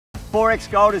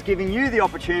XXXX Gold is giving you the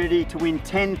opportunity to win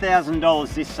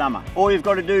 $10,000 this summer. All you've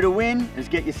got to do to win is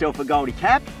get yourself a Goldie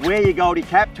cap, wear your Goldie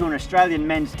cap to an Australian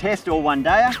men's test or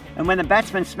one-dayer, and when the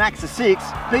batsman smacks a six,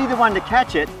 be the one to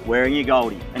catch it wearing your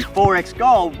Goldie. And XXXX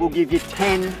Gold will give you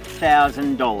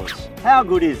 $10,000. How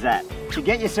good is that? To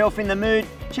get yourself in the mood,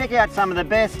 check out some of the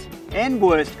best and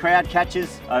worst crowd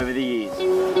catches over the years.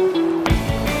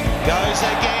 Goes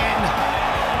again,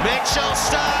 Mitchell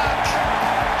Stark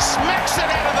smacks it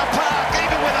out of the park,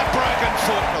 even with a broken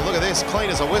foot. Oh, look at this, clean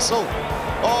as a whistle.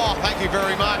 Oh, thank you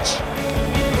very much.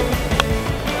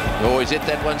 Oh, he's hit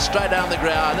that one straight down the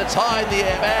ground. It's high in the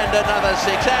air, and another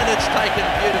six, and it's taken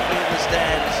beautifully in the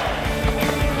stands.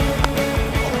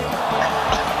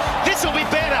 This will be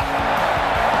better.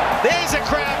 There's a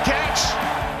crowd catch.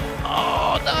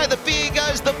 Oh no, the beer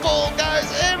goes, the ball goes,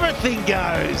 everything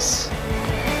goes.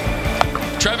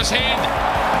 Travis Hand.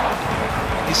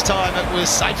 This time it was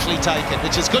safely taken,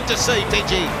 which is good to see,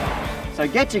 PG. So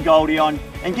get your Goldie on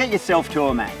and get yourself to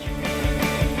a match.